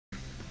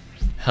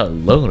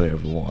Hello there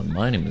everyone,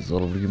 my name is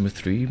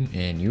OliverGamer3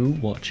 and you're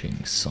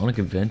watching Sonic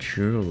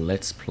Adventure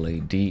Let's Play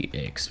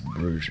DX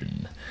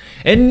version.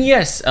 And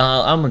yes,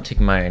 I'm gonna take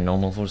my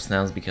normal voice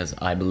now because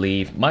I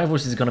believe my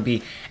voice is gonna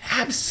be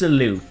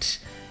absolute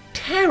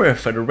terror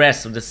for the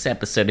rest of this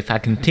episode if I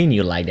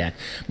continue like that.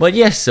 But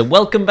yes,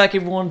 welcome back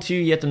everyone to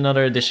yet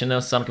another edition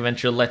of Sonic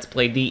Adventure Let's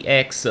Play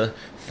DX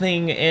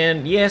thing.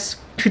 And yes,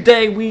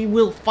 today we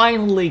will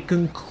finally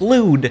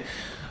conclude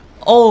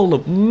all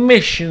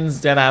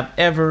missions that I've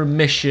ever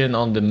missioned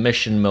on the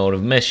mission mode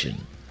of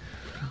mission.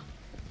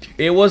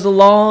 It was a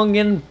long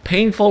and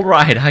painful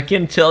ride, I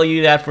can tell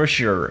you that for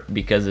sure,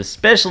 because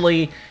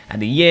especially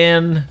at the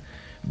end,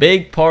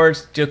 big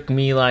parts took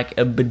me like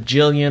a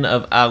bajillion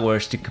of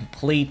hours to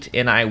complete,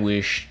 and I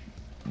wish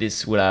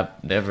this would have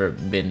never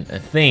been a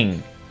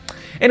thing.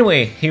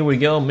 Anyway, here we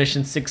go,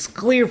 mission 6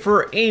 clear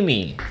for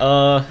Amy.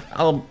 By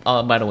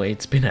the way,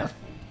 it's been a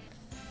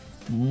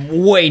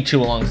way too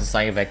long since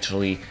I have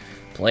actually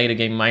play the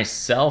game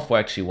myself or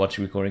actually watch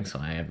the recording, so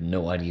I have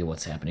no idea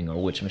what's happening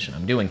or which mission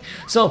I'm doing.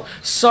 So,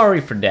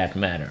 sorry for that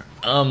matter.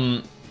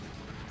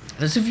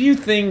 There's a few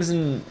things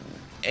in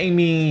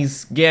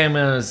Amy's,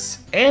 Gamma's,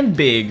 and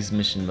Big's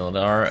mission mode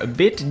that are a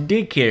bit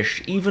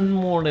dickish, even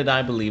more than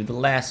I believe the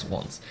last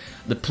ones.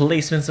 The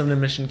placements of the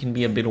mission can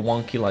be a bit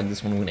wonky, like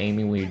this one with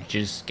Amy where you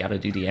just gotta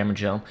do the hammer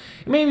jump.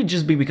 It may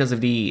just be because of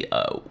the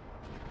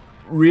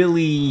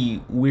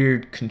really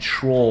weird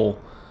control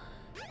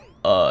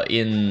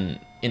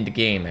in the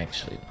game,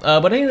 actually.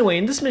 But anyway,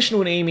 in this mission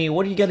with Amy,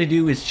 what you gotta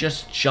do is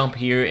just jump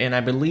here, and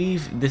I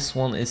believe this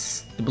one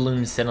is the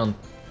balloon is set on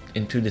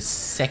into the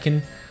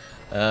second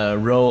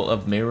row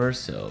of mirrors,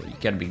 so you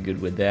gotta be good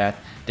with that.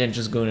 Then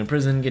just go into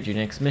prison, get your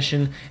next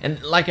mission,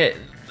 and like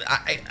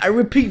I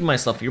repeat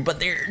myself here, but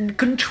their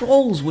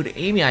controls with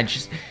Amy,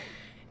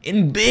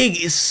 in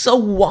Big is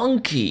so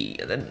wonky.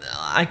 And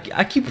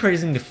I keep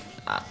praising the.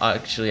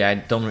 Actually, I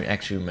don't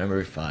actually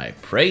remember if I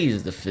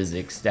praised the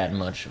physics that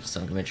much of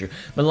Sonic Adventure,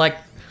 but like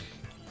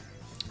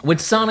with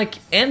Sonic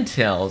and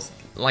Tails,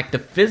 like the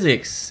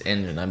physics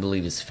engine I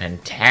believe is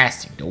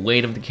fantastic. The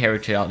weight of the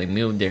character, how they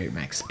move, their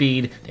max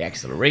speed, the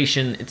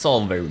acceleration, it's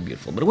all very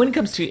beautiful. But when it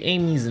comes to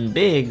Amy's and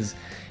Big's,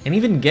 and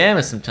even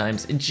Gamma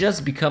sometimes, it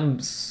just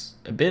becomes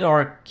a bit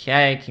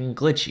archaic and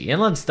glitchy. And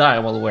let's die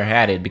while we're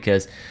at it,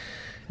 because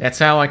that's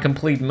how I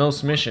complete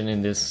most mission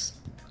in this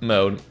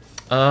mode.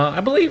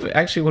 I believe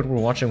actually what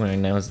we're watching right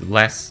now is the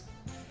last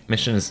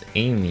mission is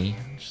Amy.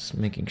 Just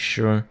making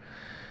sure.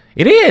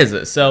 It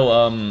is!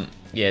 So,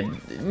 yeah,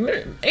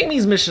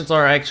 Amy's missions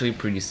are actually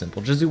pretty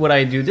simple. Just do what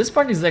I do. This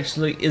part isn't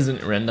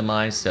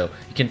randomized, so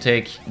you can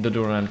take the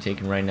door I'm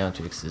taking right now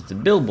to access the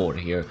billboard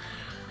here.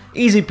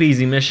 Easy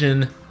peasy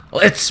mission.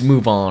 Let's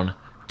move on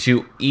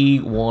to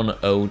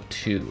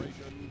E102.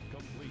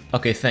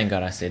 Okay, thank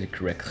God I said it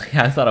correctly.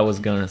 I thought I was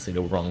gonna say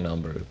the wrong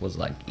number. It was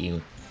like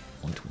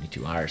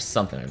E122 hours,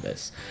 something like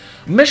this.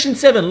 Mission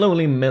 7,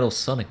 Lonely Metal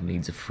Sonic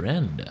needs a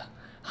friend.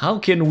 How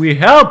can we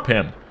help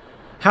him?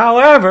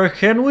 However,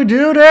 can we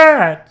do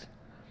that?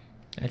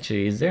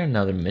 Actually, is there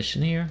another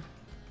mission here?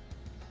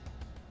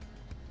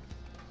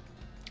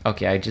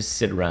 Okay, I just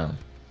sit around.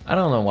 I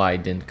don't know why I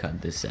didn't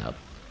cut this out.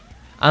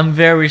 I'm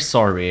very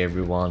sorry,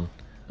 everyone.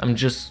 I'm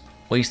just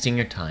wasting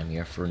your time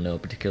here for no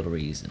particular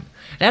reason.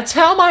 That's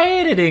how my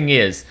editing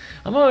is.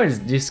 I'm always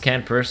this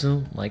kind of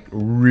person, like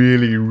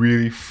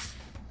really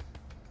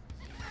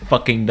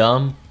fucking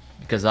dumb.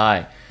 Because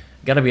I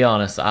gotta be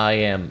honest, I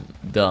am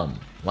dumb.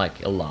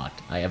 Like a lot.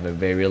 I have a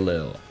very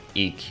low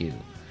EQ.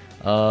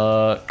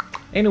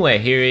 Anyway,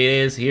 here he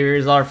is. Here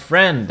is our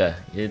friend.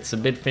 It's a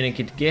bit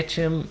finicky to catch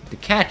him, to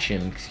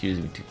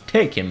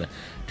take him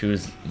to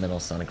his Metal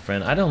Sonic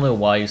friend. I don't know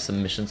why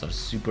some missions are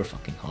super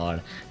fucking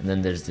hard, and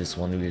then there's this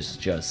one which is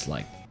just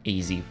like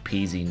easy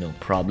peasy, no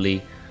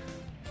probably.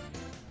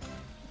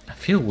 I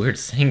feel weird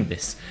saying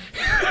this.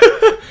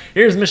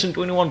 Here's mission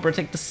 21,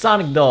 protect the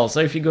Sonic doll. So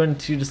if you go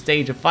into the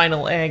stage of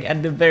Final Egg,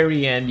 at the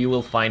very end you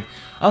will find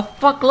a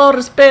fuckload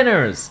of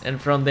spinners.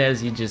 And from there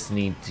you just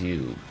need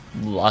to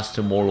blast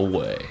them all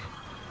away.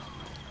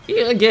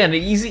 Yeah, again,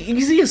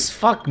 easy as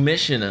fuck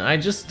mission. And I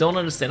just don't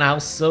understand how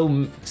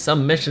some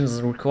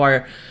missions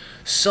require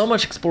so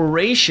much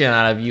exploration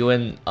out of you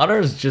and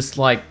others just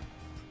like,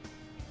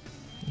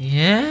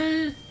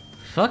 yeah,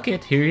 fuck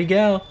it, here you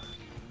go.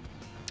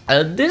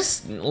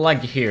 This,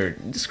 like here,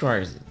 this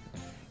requires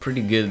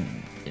pretty good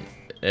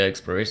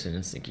exploration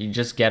instinct. You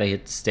just gotta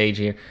hit the stage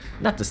here,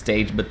 not the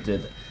stage, but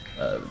the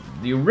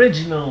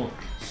original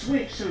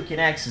switch, so you can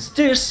access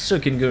this, so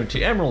you can go into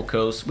Emerald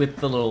Coast with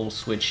the little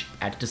switch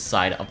at the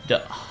side of the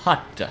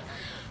hut.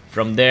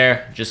 From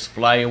there, just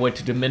fly away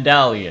to the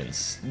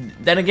medallions.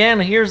 Then again,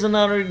 here's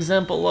another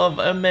example of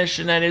a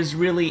mission that is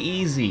really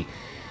easy.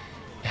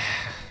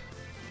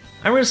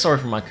 I'm really sorry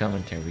for my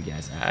commentary,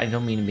 guys. I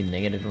don't mean to be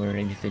negative or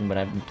anything, but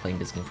I've been playing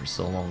this game for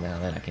so long now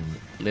that I can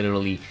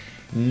literally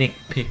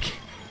nitpick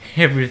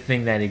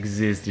everything that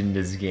exists in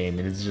this game,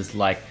 and it's just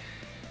like,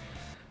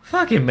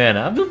 fucking man,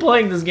 I've been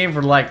playing this game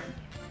for like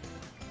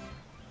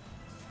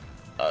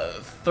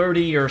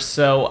 30 or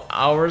so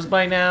hours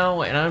by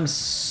now, and I'm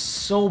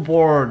so so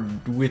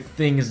bored with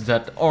things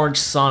that aren't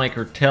Sonic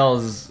or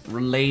Tails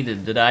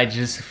related that I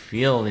just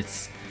feel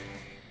it's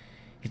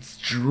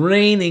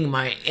draining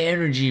my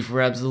energy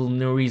for absolutely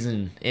no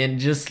reason. And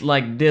just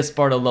like this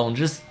part alone,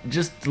 just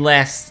the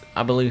last,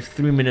 I believe,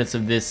 3 minutes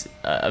of this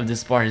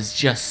part is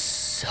just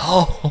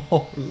so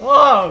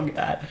long.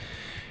 God.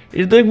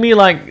 It took me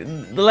like,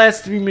 the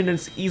last 3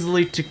 minutes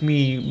easily took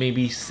me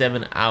maybe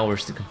 7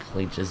 hours to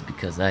complete, just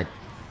because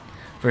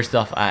first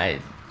off,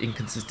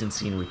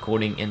 inconsistency in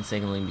recording, and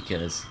secondly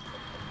because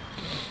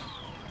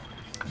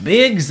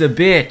Big's a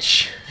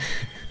bitch.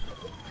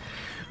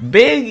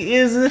 Big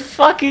is a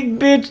fucking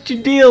bitch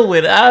to deal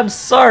with. I'm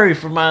sorry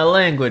for my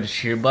language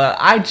here, but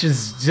I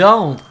just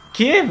don't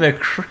give a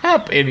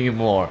crap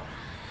anymore.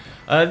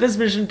 This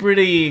mission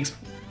pretty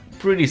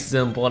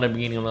simple. At the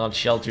beginning of the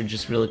shelter,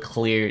 just really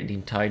clear the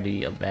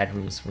entirety of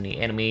bedrooms from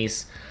the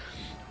enemies.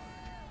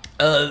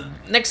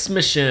 Next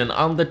mission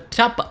on the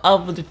top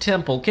of the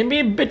temple can be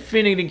a bit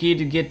finicky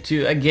to get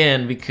to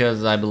again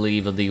because I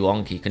believe of the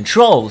wonky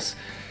controls.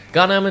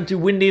 Got them into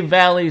Windy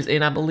Valleys,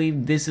 and I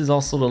believe this is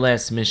also the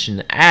last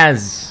mission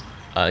as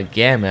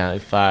Gamma,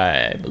 if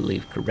I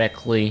believe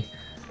correctly.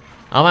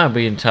 I might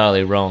be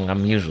entirely wrong.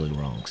 I'm usually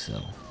wrong,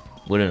 so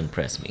wouldn't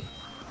impress me.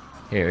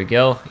 Here we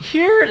go.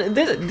 Here,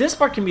 this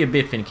part can be a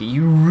bit finicky.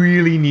 You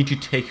really need to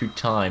take your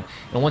time,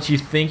 and once you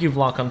think you've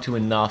locked onto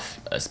enough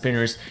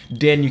spinners,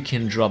 then you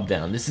can drop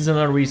down. This is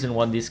another reason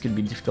why this could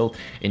be difficult.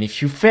 And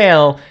if you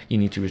fail, you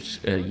need to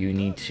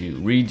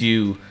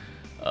redo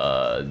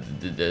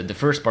the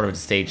first part of the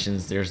stage,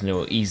 since there's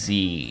no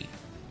easy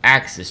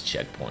access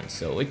checkpoint,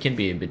 so it can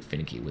be a bit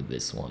finicky with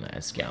this one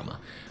as Gamma.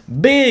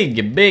 Big.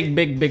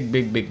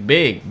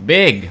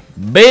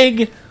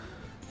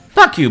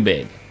 Fuck you,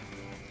 Big.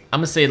 I'm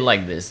gonna say it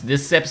like this.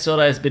 This episode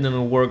has been in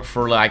the work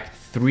for like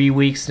 3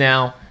 weeks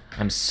now.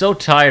 I'm so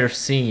tired of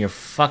seeing your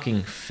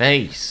fucking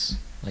face.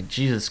 Like,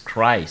 Jesus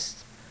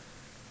Christ.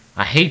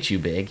 I hate you,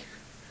 Big.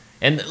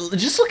 And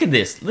just look at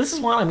this. This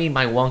is what I mean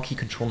by wonky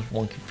control,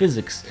 wonky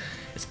physics.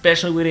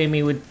 Especially with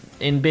Amy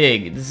in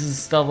Big. This is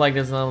stuff like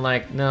this and I'm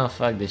like, no,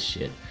 fuck this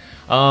shit.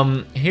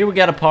 Here we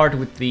got a part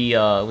with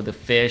the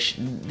fish.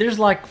 There's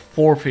like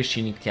 4 fish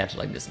you need to catch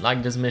like this.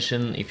 Like this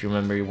mission, if you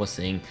remember, it was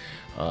saying,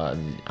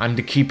 I'm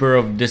the keeper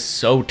of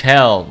this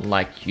hotel.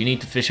 Like, you need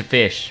to fish a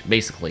fish,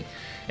 basically.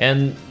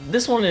 And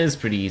this one is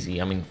pretty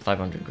easy. I mean,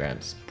 500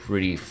 grams,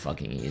 pretty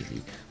fucking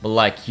easy. But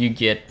like, you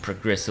get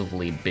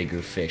progressively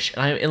bigger fish.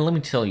 And let me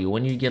tell you,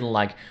 when you get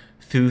like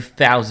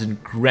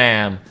 2,000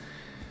 gram,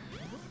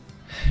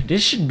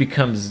 this shit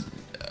becomes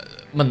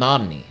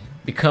monotony.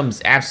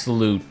 Becomes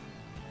absolute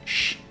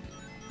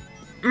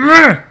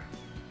I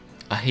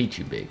hate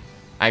you, Big.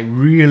 I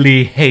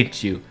really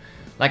hate you.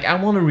 Like, I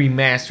want a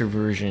remastered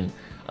version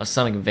of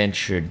Sonic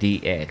Adventure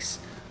DX,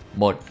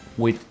 but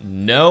with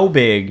no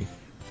Big,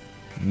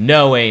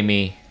 no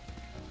Amy,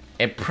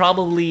 and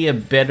probably a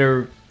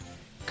better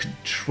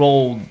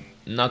controlled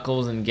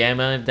Knuckles and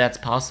Gamma, if that's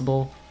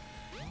possible.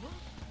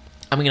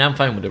 I mean, I'm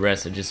fine with the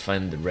rest. I just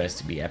find the rest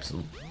to be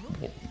absolute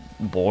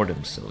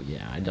boredom. So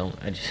yeah, I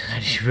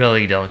just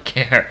really don't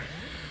care.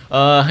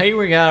 Here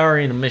we are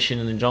in a mission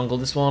in the jungle.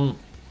 This one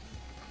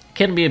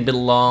can be a bit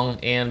long,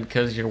 and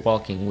because you're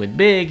walking with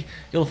Big,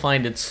 you'll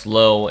find it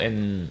slow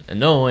and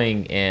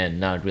annoying and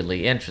not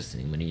really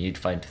interesting when you need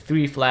to find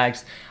 3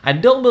 flags. I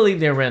don't believe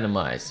they're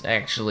randomized.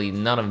 Actually,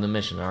 none of the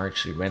missions are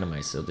actually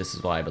randomized, so this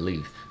is why I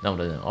believe none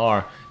of them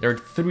are. There are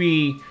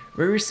 3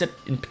 very set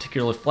in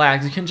particular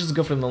flags. You can just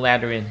go from the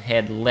ladder and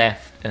head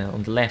left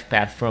on the left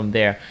path from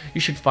there.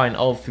 You should find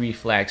all 3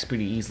 flags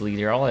pretty easily.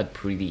 They're all at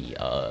pretty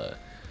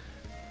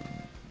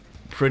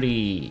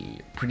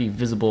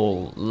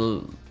visible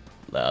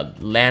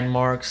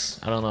landmarks.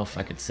 I don't know if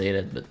I could say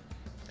that, but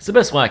it's the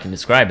best way I can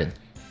describe it.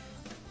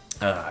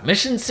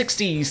 Mission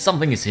 60,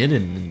 something is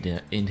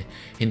hidden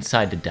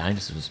inside the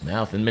dinosaur's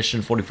mouth. In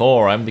Mission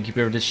 44, I'm the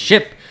keeper of this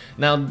ship.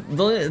 Now,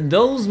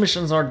 those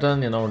missions are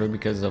done in order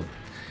because of,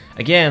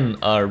 again,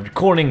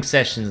 recording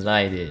sessions that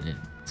I did. And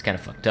it's kind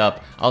of fucked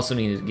up. I also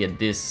need to get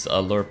this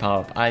lure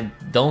power-up. I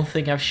don't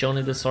think I've shown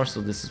it this far, so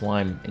this is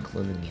why I'm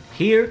including it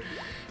here.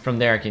 From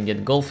there, I can get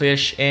the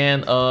goldfish,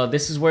 and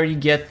this is where you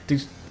get the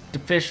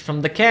fish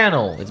from the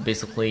canal. It's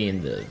basically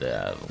in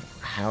the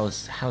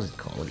how's it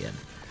called again?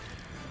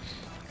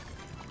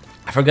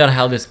 I forgot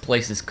how this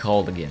place is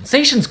called again.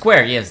 Station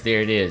Square. Yes,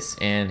 there it is.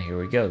 And here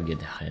we go. Get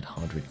the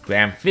 100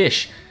 gram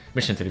fish.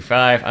 Mission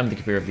 35. I'm the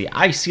keeper of the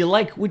Icy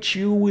Lake, which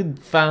you would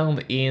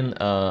found in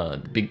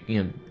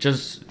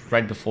just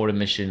right before the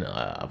mission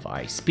of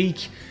Ice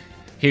Peak.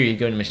 Here you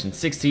go to Mission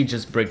 60.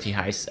 Just break the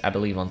ice, I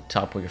believe, on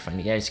top where you find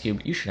the ice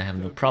cube. You should have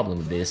no problem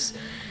with this.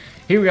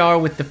 Here we are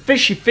with the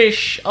fishy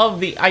fish of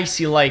the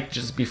Icy Lake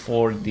just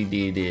before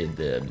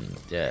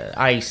the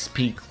Ice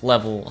Peak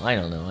level. I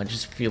don't know, I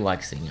just feel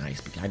like saying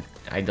Ice Peak.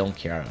 I don't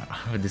care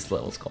what this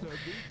level is called.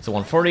 So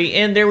 140,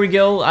 and there we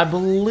go. I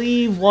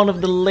believe one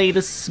of the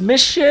latest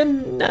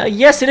mission.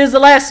 Yes, it is the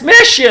last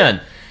mission.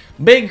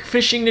 Big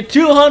fishing the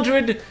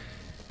 200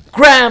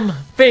 gram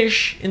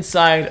fish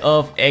inside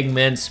of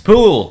Eggman's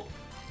pool.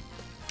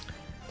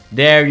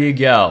 There you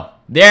go.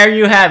 there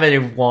you have it,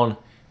 everyone.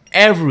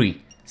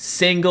 Every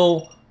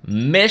single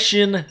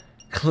mission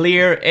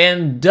clear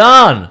and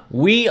done.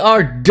 We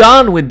are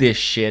done with this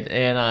shit,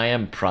 and I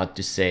am proud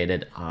to say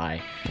that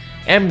I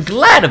am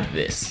glad of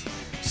this.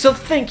 So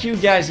thank you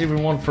guys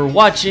everyone for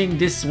watching.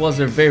 This was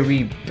a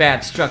very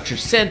bad structured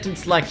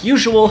sentence like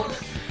usual.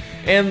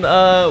 And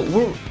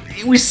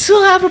we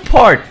still have a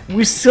part.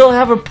 We still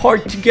have a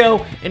part to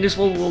go, and this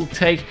will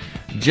take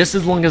just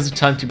as long as the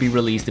time to be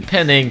released,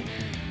 depending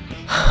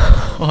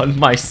on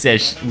my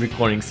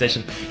recording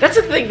session. That's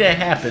a thing that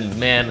happens,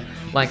 man.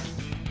 Like,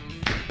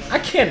 I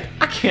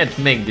can't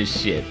make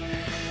this shit.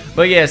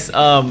 But yes,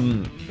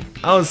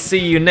 I'll see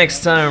you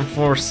next time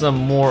for some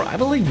more. I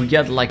believe we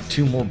got like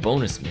 2 more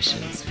bonus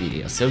missions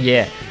video. So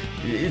yeah,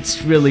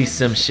 it's really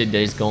some shit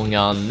that is going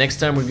on. Next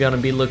time we're gonna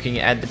be looking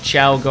at the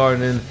Chao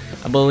Garden.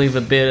 I believe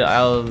a bit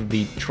of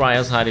the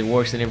trials, how it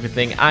works and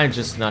everything. I'm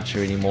just not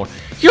sure anymore.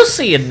 You'll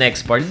see it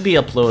next part. It'll be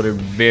uploaded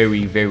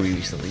very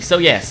recently. So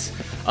yes,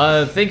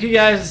 thank you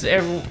guys,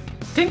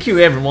 thank you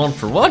everyone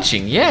for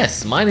watching.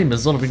 Yes, my name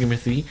is Oliver Gamer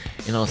 3,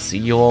 and I'll see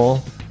you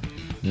all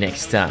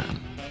next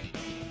time.